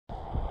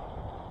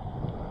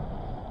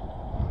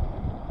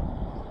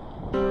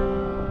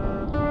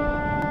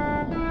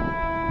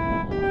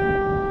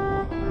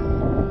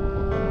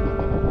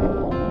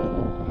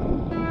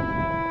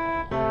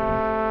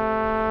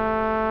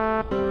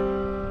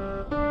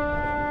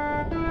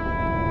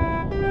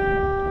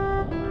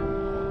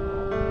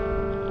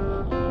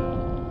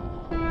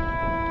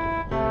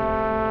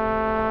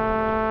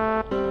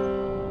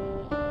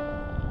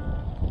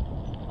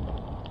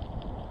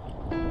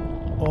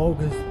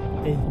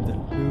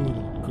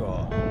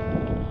God,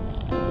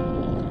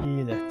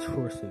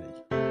 electricity.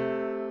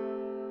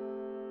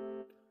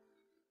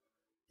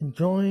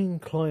 Enjoying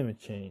climate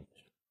change.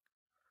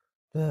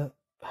 The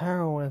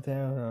power went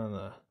out on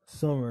a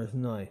summer's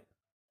night.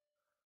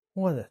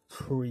 What a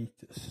treat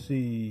to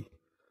see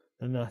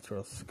the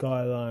natural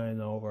skyline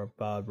over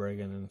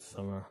Balbriggan in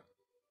summer,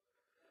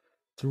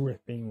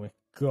 dripping with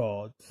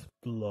God's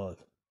blood.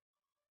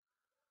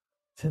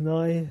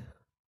 Tonight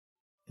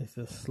is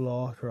the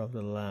slaughter of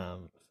the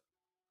lambs.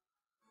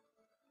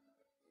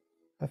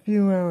 A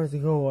few hours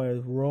ago I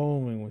was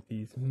roaming with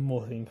these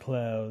mutting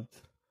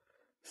clouds,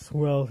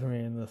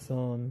 sweltering in the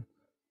sun,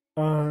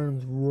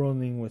 arms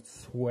running with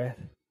sweat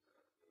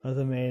as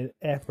I made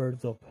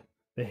efforts up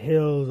the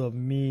hills of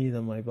Meath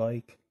on my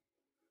bike.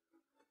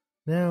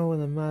 Now,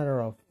 in a matter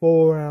of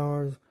 4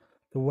 hours,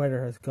 the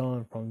weather has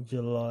gone from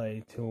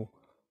July to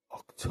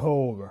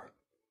October.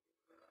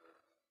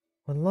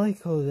 When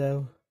light goes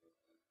out,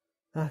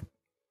 at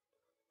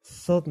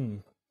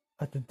sudden,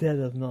 at the dead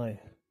of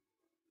night,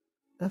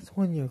 that's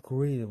when you're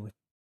greeted with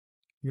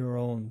your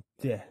own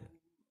death.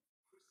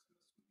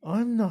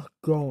 I'm not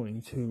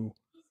going to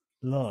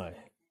lie.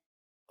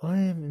 I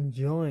am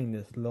enjoying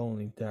this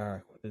lonely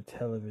dark with the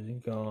television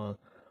gone,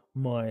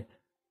 my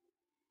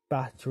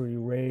battery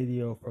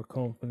radio for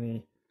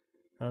company,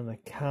 and a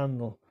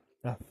candle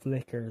that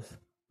flickers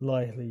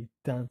lightly,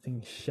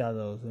 dancing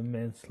shadows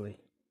immensely.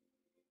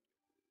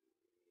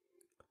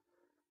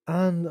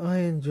 And I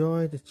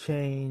enjoy the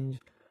change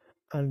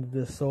and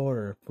the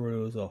disorder it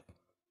brews up.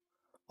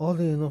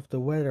 Oddly enough, the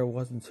weather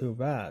wasn't too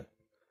bad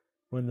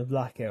when the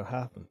blackout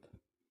happened.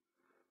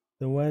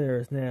 The weather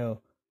is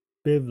now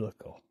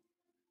biblical,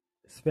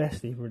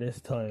 especially for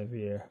this time of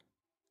year,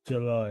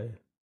 July.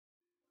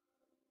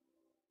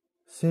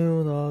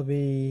 Soon I'll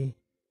be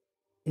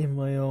in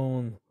my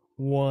own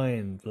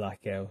wine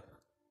blackout.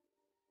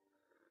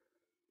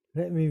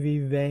 Let me be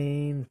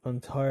vain from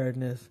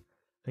tiredness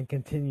and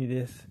continue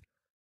this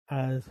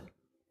as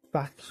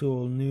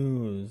factual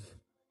news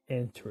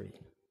entry.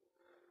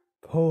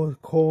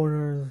 Post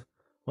corners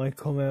might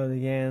come out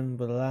again,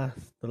 but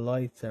alas, the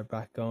lights are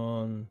back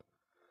on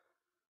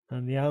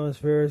and the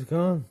atmosphere is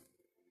gone.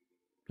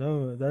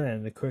 No, that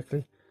ended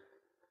quickly.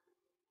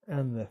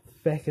 And the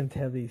feckin'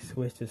 telly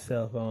switched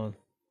itself on.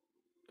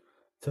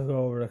 Took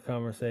over the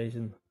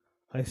conversation.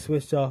 I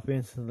switched off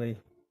instantly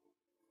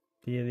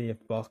the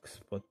idiot box,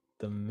 but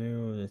the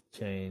mood has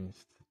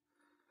changed.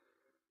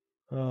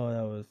 Oh,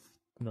 that was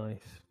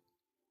nice.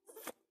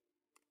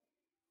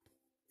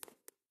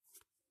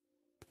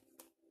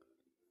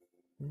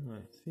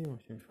 I see what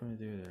you're trying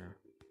to do there.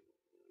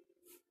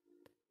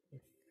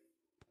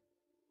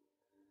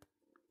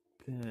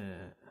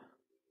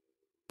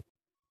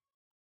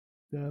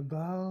 The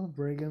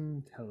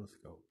Balbriggan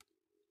telescope.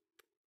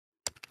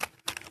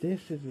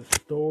 This is the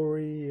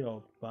story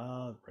of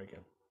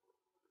Balbriggan.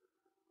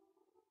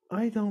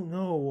 I don't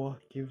know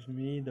what gives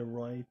me the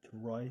right to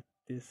write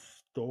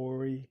this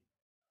story.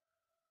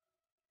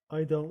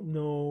 I don't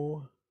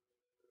know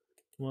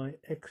my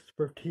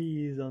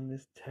expertise on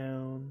this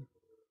town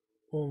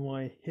or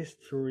my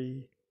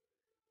history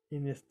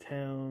in this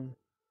town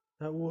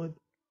that would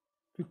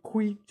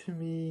bequeath to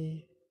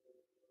me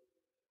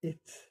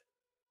its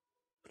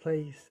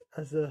place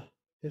as a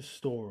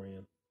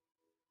historian.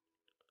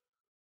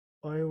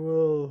 I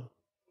will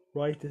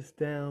write this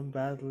down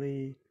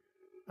badly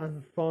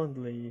and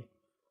fondly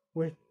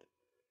with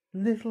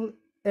little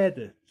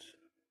edits.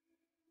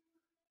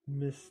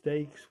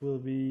 Mistakes will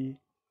be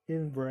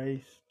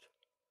embraced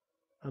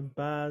and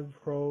bad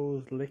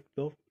prose licked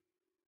up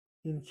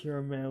into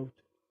your mouth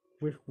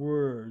with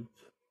words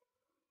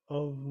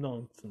of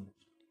nonsense.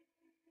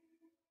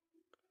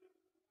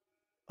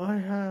 I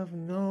have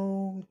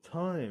no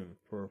time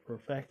for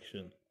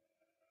perfection.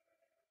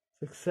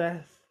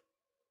 Success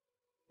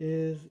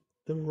is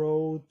the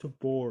road to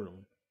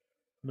boredom,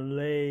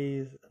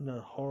 malaise, and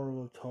that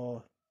horrible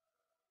thought,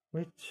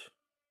 which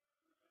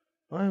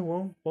I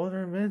won't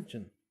bother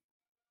mention.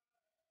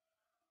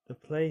 The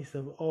place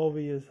of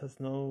obvious has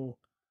no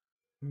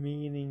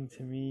meaning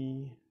to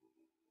me.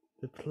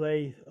 The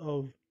place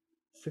of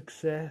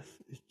success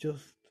is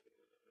just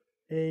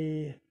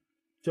a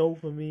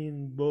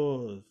dopamine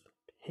buzz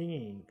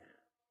pinging.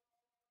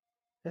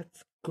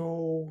 Let's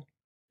go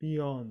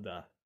beyond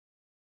that.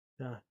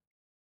 That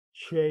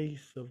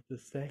chase of the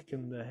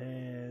second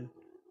ahead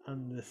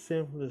and the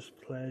simplest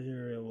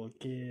pleasure it will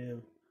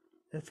give.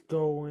 Let's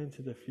go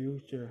into the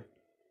future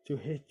to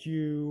hit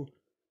you,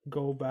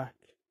 go back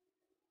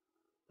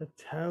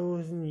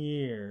 1,000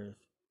 years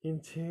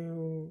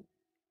into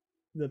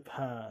the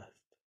past.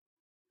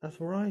 That's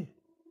right.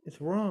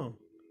 It's wrong.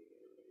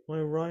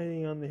 My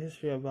writing on the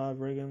history of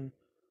Balbriggan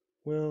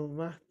will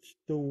match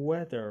the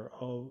weather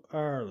of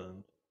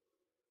Ireland.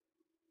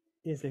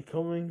 Is it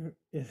coming?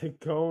 Is it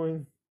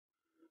going?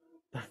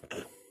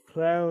 That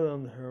cloud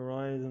on the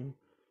horizon,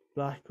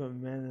 black with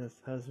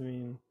menace, has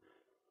been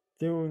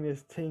doing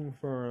this thing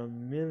for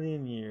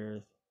 1,000,000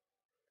 years.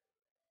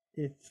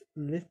 It's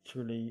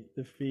literally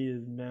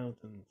defeated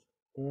mountains,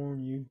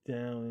 worn you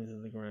down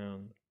into the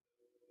ground.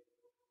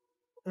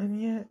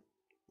 And yet,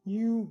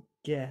 you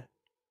get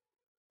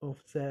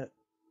upset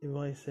if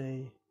I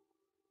say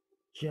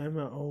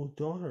Gemma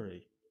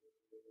O'Doherty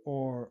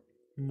or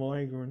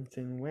migrants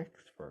in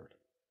Wexford.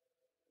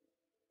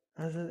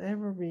 Has it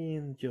ever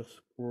been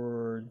just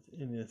words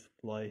in this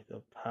flight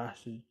of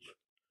passage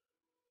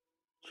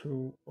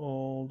through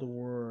all the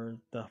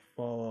words that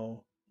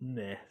follow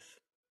Ness?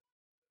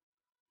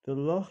 The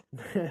Loch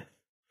Ness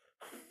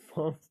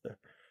monster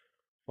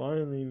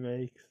finally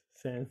makes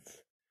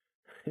sense.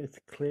 It's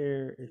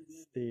clear,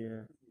 it's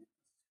there.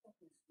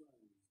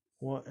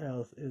 What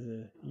else is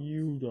it?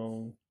 You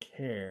don't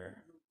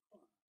care.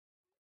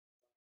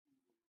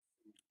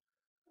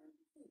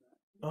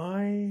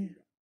 I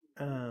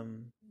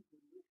am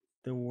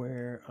the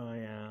where I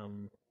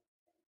am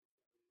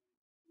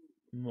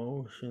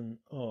motion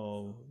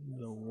of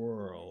the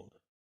world.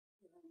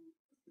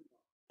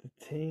 The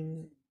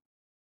thing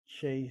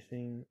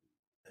chasing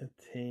a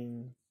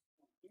thing,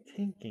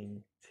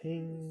 thinking.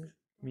 Things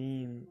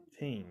mean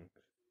things.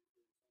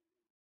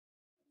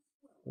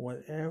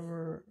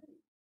 Whatever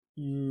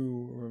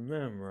you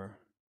remember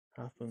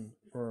happened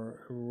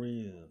for a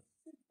reason.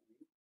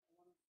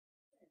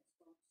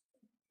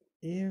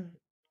 If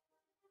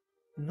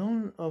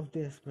none of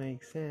this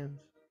makes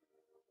sense,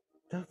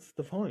 that's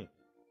the point.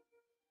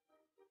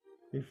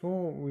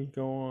 Before we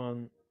go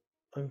on,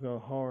 I've got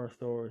horror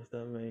stories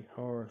that make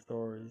horror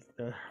stories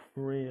that are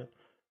real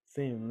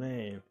seem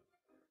lame.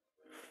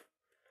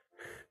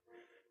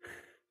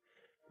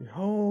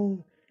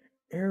 Behold,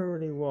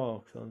 early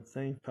walks on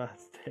St.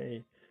 Pat's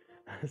Day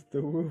as the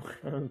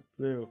Wuhan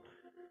flu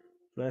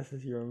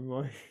blesses your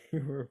mighty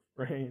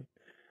refrain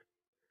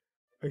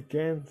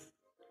against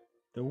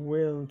the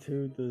will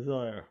to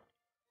desire.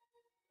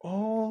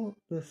 All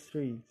the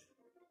streets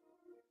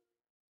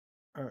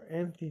are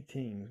empty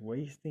things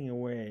wasting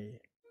away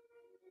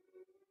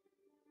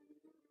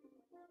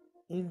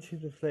into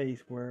the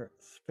place where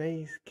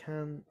space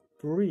can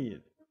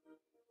breathe.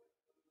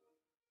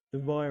 The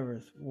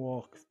virus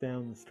walks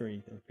down the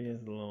street and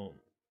feels alone.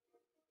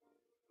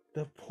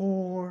 The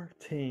poor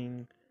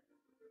thing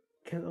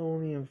can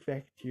only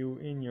infect you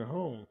in your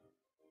home.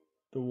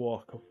 The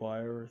walk of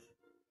virus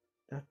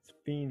that's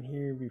been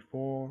here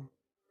before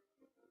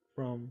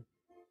from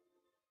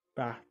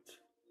bats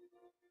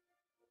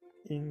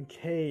in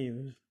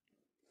caves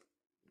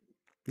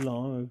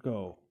long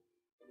ago.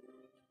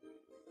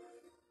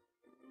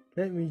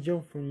 Let me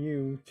jump from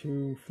you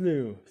to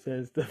flu,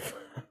 says the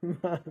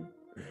Batman.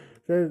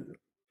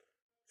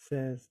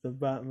 says the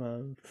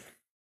Batman.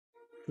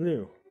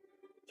 Flu,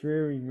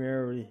 dreary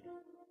merrily.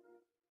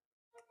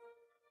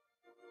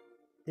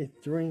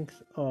 It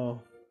drinks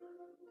off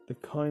the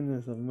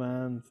kindness of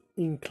man's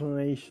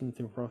inclination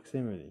to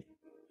proximity.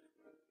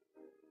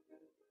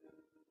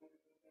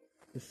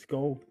 The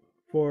scope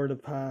for the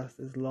past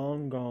is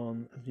long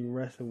gone as we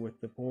wrestle with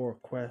the poor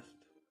quest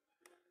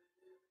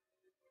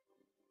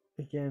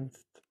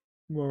against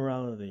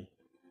morality.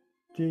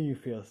 Do you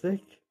feel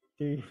sick?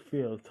 Do you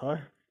feel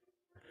tired?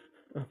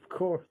 Of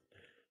course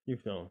you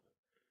don't.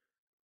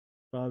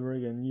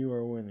 Balbriggan, you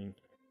are winning.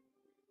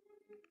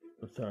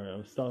 I'm sorry,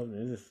 I'm stopping.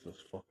 This is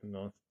just fucking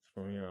nonsense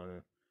from here on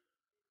in.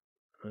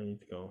 I need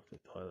to go to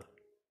the toilet.